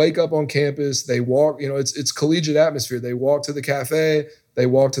kids wake up on campus, they walk, it's collegiate atmosphere. They walk to the cafe, they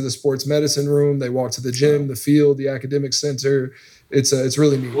walk to the sports medicine room, they walk to the gym, the field, the academic center. It's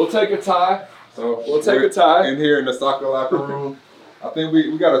really neat. We'll take a tie. So we'll take a tie. In here in the soccer locker room. I think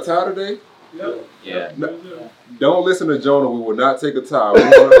we got a tie today. Yep. Yeah. No, don't listen to Jonah. We will not take a tie. We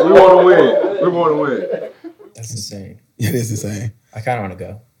want to win. We want to win. That's insane. It is insane. I kind of want to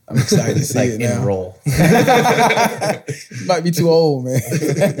go. I'm excited to see like it now. enroll. You might be too old, man.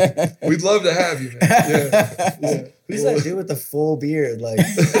 We'd love to have you, man. Yeah. Who's that dude with the full beard, like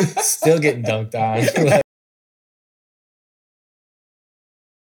still getting dunked on?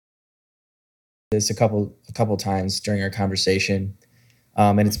 This a couple times during our conversation,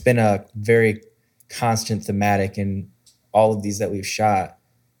 and it's been a very constant thematic in all of these that we've shot.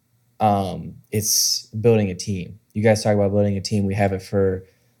 It's building a team. You guys talk about building a team. We have it for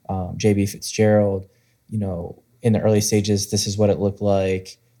JB Fitzgerald. In the early stages, this is what it looked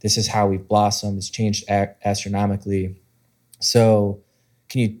like. This is how we've blossomed. It's changed astronomically. So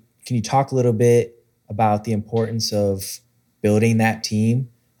can you talk a little bit about the importance of building that team?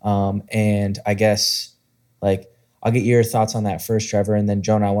 And I guess I'll get your thoughts on that first, Trevor. And then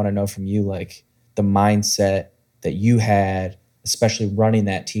Jonah, I want to know from you, the mindset that you had, especially running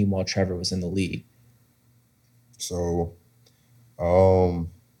that team while Trevor was in the league. So,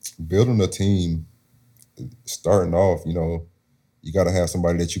 building a team, starting off, you got to have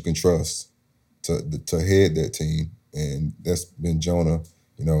somebody that you can trust to head that team. And that's been Jonah.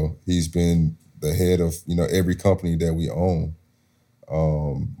 He's been the head of, every company that we own,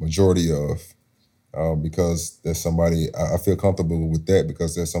 majority of, because there's somebody, I feel comfortable with that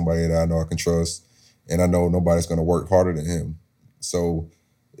because there's somebody that I know I can trust and I know nobody's going to work harder than him. So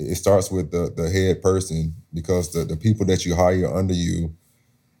it starts with the head person because the people that you hire under you,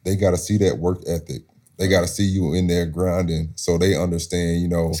 they got to see that work ethic. They got to see you in there grinding so they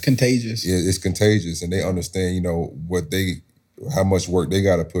understand, It's contagious. Yeah, it's contagious. And they understand, how much work they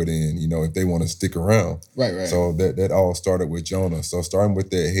got to put in, if they want to stick around. Right. So that all started with Jonah. So starting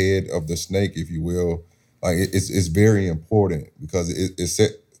with that head of the snake, if you will, it's very important because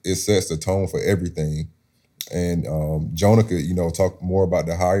it sets the tone for everything. And Jonah could, talk more about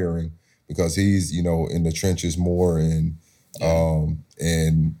the hiring because he's, in the trenches more and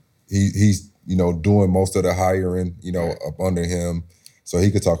he's doing most of the hiring, up under him. So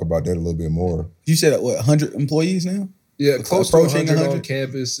he could talk about that a little bit more. You said, 100 employees now? Yeah, close to approaching 100 on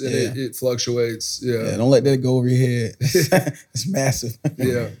campus, and it fluctuates. Yeah, don't let that go over your head. It's massive.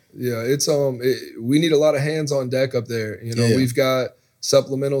 Yeah. It's we need a lot of hands on deck up there. We've got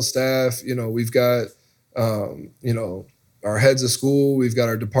supplemental staff. We've got our heads of school. We've got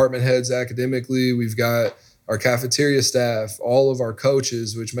our department heads academically. We've got our cafeteria staff, all of our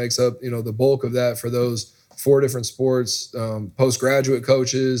coaches, which makes up the bulk of that for those 4 different sports. Postgraduate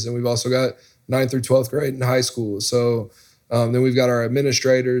coaches, and we've also got 9th through 12th grade in high school. So then we've got our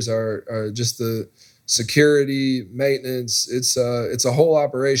administrators, our just the security, maintenance. It's a whole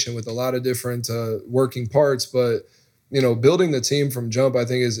operation with a lot of different working parts. But, building the team from jump, I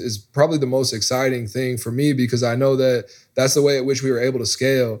think is probably the most exciting thing for me because I know that that's the way at which we were able to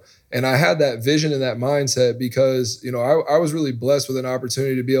scale. And I had that vision and that mindset because, I was really blessed with an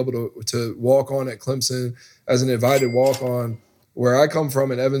opportunity to be able to walk on at Clemson as an invited walk-on. Where I come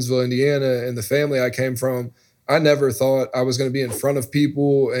from in Evansville, Indiana, and the family I came from, I never thought I was going to be in front of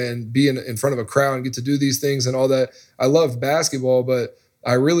people and be in front of a crowd and get to do these things and all that. I loved basketball, but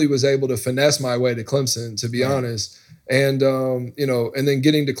I really was able to finesse my way to Clemson, to be honest. And, and then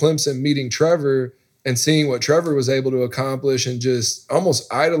getting to Clemson, meeting Trevor and seeing what Trevor was able to accomplish and just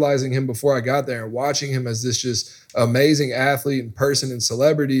almost idolizing him before I got there and watching him as this just amazing athlete and person and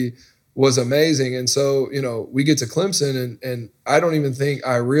celebrity was amazing. And so, we get to Clemson and I don't even think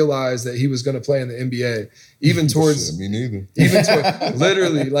I realized that he was going to play in the NBA. Even towards me neither. Even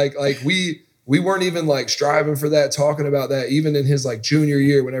literally like we weren't even striving for that, talking about that, even in his junior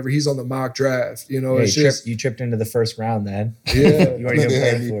year, whenever he's on the mock draft, you tripped into the first round then. Yeah. You already they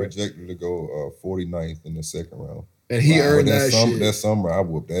had me for projected to go 49th in the second round. And he earned that shit. That summer, I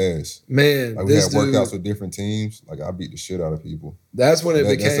whooped ass. Man, we had workouts with different teams. I beat the shit out of people. That's when it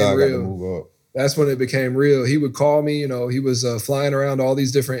became that's how real. I got to move up. That's when it became real. He would call me. He was flying around all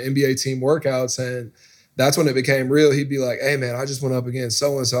these different NBA team workouts, and that's when it became real. He'd be like, hey man, I just went up against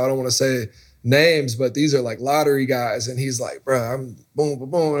so-and-so. I don't want to say names, but these are like lottery guys. And he's like, bro, I'm boom, boom,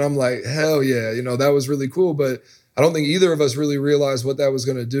 boom. And I'm like, hell yeah, that was really cool. But I don't think either of us really realized what that was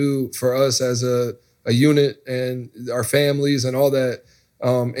going to do for us as a unit and our families and all that.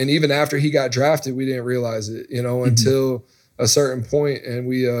 And even after he got drafted, we didn't realize it, until a certain point, and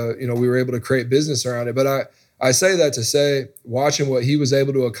we were able to create business around it. But I say that to say, watching what he was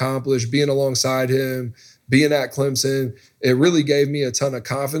able to accomplish, being alongside him, being at Clemson, it really gave me a ton of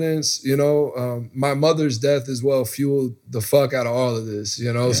confidence. My mother's death as well fueled the fuck out of all of this,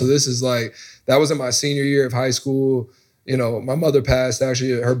 So this is like, that was in my senior year of high school. My mother passed,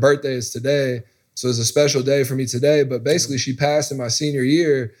 actually, her birthday is today. So it's a special day for me today. But basically, she passed in my senior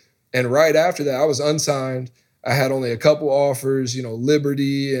year. And right after that, I was unsigned. I had only a couple offers,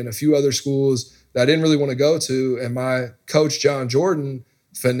 Liberty and a few other schools that I didn't really want to go to. And my coach, John Jordan,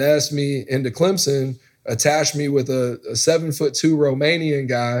 finessed me into Clemson, attached me with a 7'2" Romanian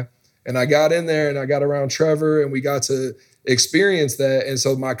guy. And I got in there and I got around Trevor and we got to experience that. And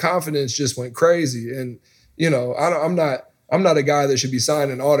so my confidence just went crazy. And, I'm not a guy that should be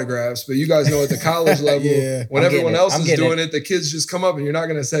signing autographs, but you guys know at the college level, when everyone else is doing it, the kids just come up and you're not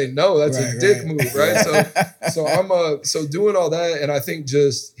going to say no. That's a dick move, right? So I'm so doing all that, and I think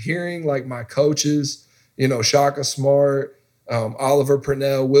just hearing like my coaches, Shaka Smart, Oliver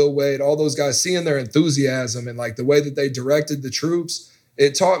Purnell, Will Wade, all those guys, seeing their enthusiasm and like the way that they directed the troops,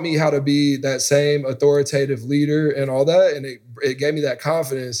 it taught me how to be that same authoritative leader and all that, and it gave me that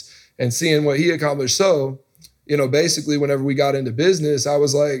confidence. And seeing what he accomplished, basically whenever we got into business, I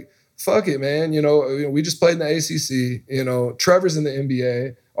was like, fuck it, man. We just played in the ACC, Trevor's in the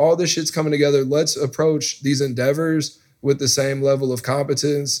NBA, all this shit's coming together. Let's approach these endeavors with the same level of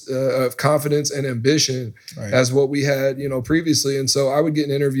competence, of confidence and ambition as what we had, previously. And so I would get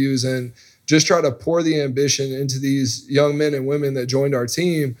in interviews and just try to pour the ambition into these young men and women that joined our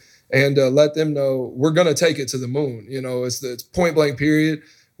team and let them know we're going to take it to the moon. It's point blank period.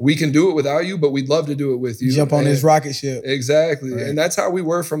 We can do it without you, but we'd love to do it with you. Jump on this rocket ship. Exactly. Right. And that's how we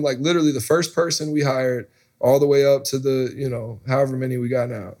were from like literally the first person we hired all the way up to the, however many we got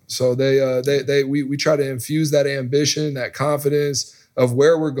now. So we try to infuse that ambition, that confidence of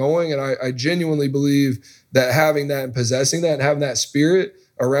where we're going. And I genuinely believe that having that and possessing that and having that spirit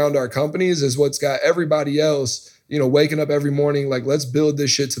around our companies is what's got everybody else, waking up every morning, like, let's build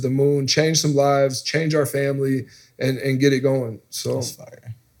this shit to the moon, change some lives, change our family and get it going. So that's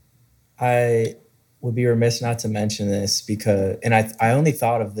fire. I would be remiss not to mention this because, and I only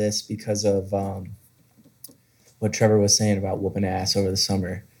thought of this because of what Trevor was saying about whooping ass over the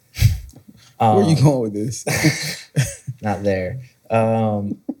summer. Where are you going with this? Not there.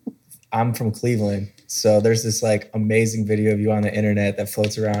 I'm from Cleveland, so there's this like amazing video of you on the internet that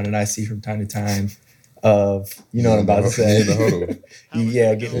floats around, and I see from time to time of, what I'm about to say.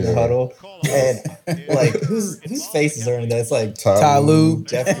 Getting in the huddle. And like, whose faces are in that? It's like Ty Lue,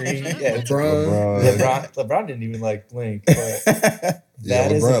 Jeffrey, LeBron didn't even like blink. But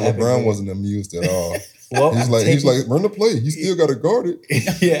LeBron wasn't amused at all. Well, he's like, run the play. You still got to guard it.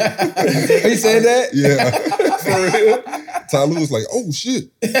 Yeah. Are you saying that? Yeah. For real. Ty Lue was like, oh shit.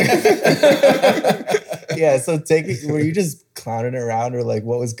 Yeah, so were you just clowning around or like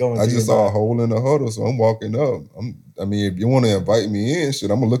what was going on? I just saw a hole in the huddle, so I'm walking up. If you want to invite me in, shit,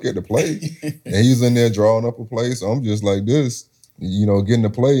 I'm gonna look at the play. And he's in there drawing up a play, so I'm just like this, getting the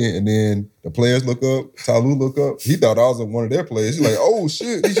play, and then the players look up, Ty Lue look up. He thought I was one of their players. He's like, oh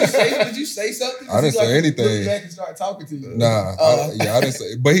shit. Did you say something? I didn't say anything. Look back and start talking to you. Nah, I didn't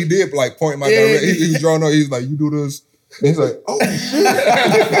say. But he did like point my direction. He was drawing up. He's like, you do this. And he's like, oh shit.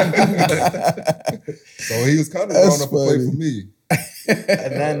 So he was kind of drawing up a play for me.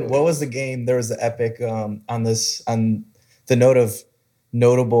 And then what was the game? There was the epic on the note of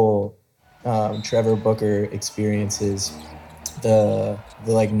notable Trevor Booker experiences, the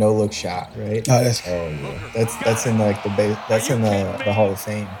like no look shot, right? That's in like the Hall of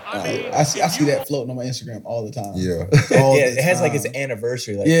Fame. I see that floating on my Instagram all the time. Yeah. It has like its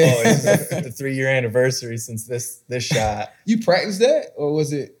anniversary. Like, it's the 3-year anniversary since this shot. You practiced that, or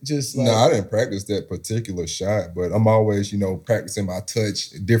was it just like? No, I didn't practice that particular shot, but I'm always, practicing my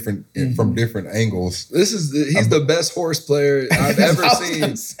touch from different angles. He's the best horse player I've ever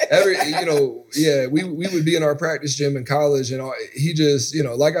seen. We would be in our practice gym in college, and he just,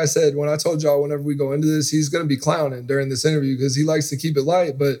 like I said, when I told y'all, whenever we go into this, he's going to be clowning during this interview because he likes to keep it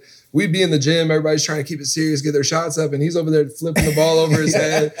light. But we'd be in the gym, everybody's trying to keep it serious, get their shots up, and he's over there flipping the ball over his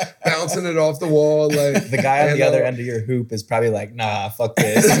head, bouncing it off the wall. Like the guy on the other end of your hoop is probably like, nah, fuck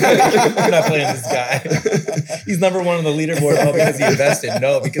this. I'm not playing this guy. He's number one on the leaderboard, not because he invested,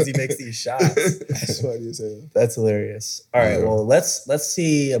 no, because he makes these shots. That's funny as hell. That's hilarious. All right, well, let's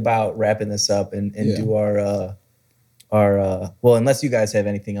see about wrapping this up and do our well, unless you guys have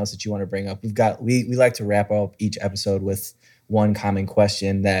anything else that you want to bring up. We like to wrap up each episode with one common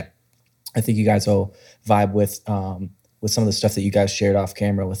question that I think you guys will vibe with some of the stuff that you guys shared off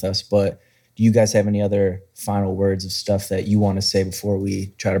camera with us. But do you guys have any other final words of stuff that you want to say before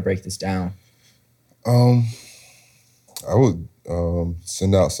we try to break this down? I would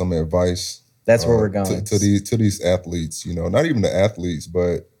send out some advice. That's where we're going to these athletes. Not even the athletes,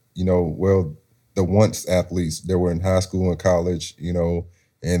 but the once athletes that were in high school and college,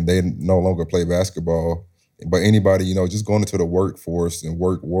 and they no longer play basketball. But anybody, just going into the workforce and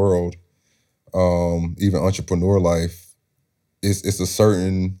work world, even entrepreneur life, it's a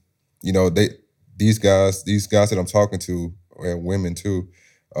certain, these guys that I'm talking to, and women too,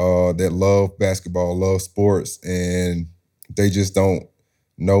 that love basketball, love sports, and they just don't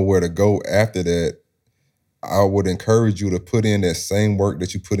know where to go after that. I would encourage you to put in that same work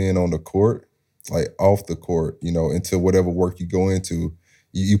that you put in on the court, like off the court, into whatever work you go into.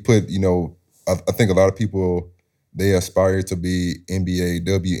 You put, I think a lot of people, they aspire to be NBA,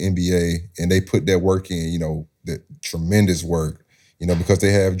 WNBA, and they put that work in, that tremendous work, because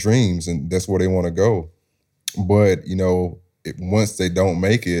they have dreams and that's where they want to go. But, once they don't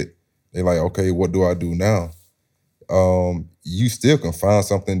make it, they're like, okay, what do I do now? You still can find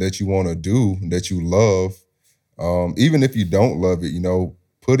something that you want to do, that you love. Even if you don't love it,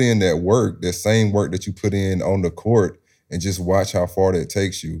 put in that work, that same work that you put in on the court, and just watch how far that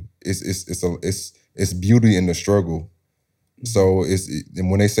takes you. It's beauty in the struggle. So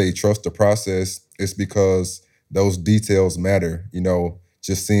and when they say trust the process, it's because those details matter.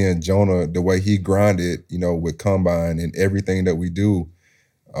 Just seeing Jonah, the way he grinded, with Combine and everything that we do.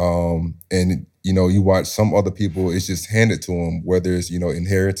 And you watch some other people, it's just handed to them, whether it's,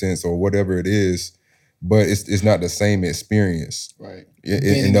 inheritance or whatever it is, but it's not the same experience. Right.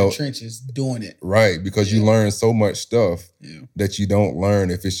 Being in the trenches, doing it. Right, because you learn so much stuff that you don't learn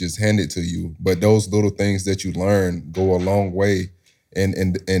if it's just handed to you. But those little things that you learn go a long way,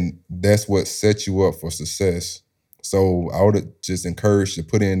 and that's what sets you up for success. So I would just encourage you to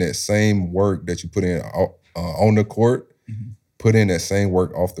put in that same work that you put in on the court, put in that same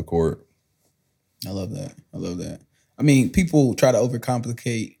work off the court. I love that. I mean, people try to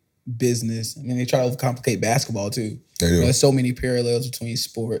overcomplicate business. I mean, they try to overcomplicate basketball too. There's so many parallels between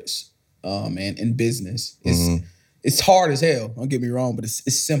sports and business. It's hard as hell. Don't get me wrong, but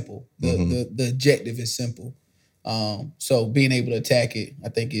it's simple. The objective is simple. So being able to attack it, I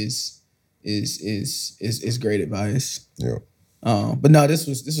think, is great advice. Yeah. But no, this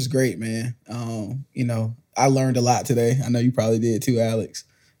was great, man. I learned a lot today. I know you probably did too, Alex.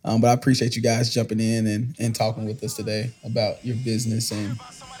 But I appreciate you guys jumping in and talking with us today about your business and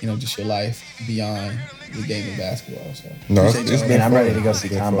just your life beyond the game of basketball. So it's been I'm ready to go see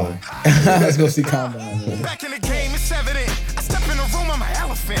Combine. Let's go see Combine. Man. Back in the game, it's evident. I step in the room, I'm an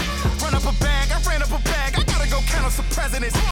elephant. Run up a bag, I ran up a bag. I gotta go count on some presidents.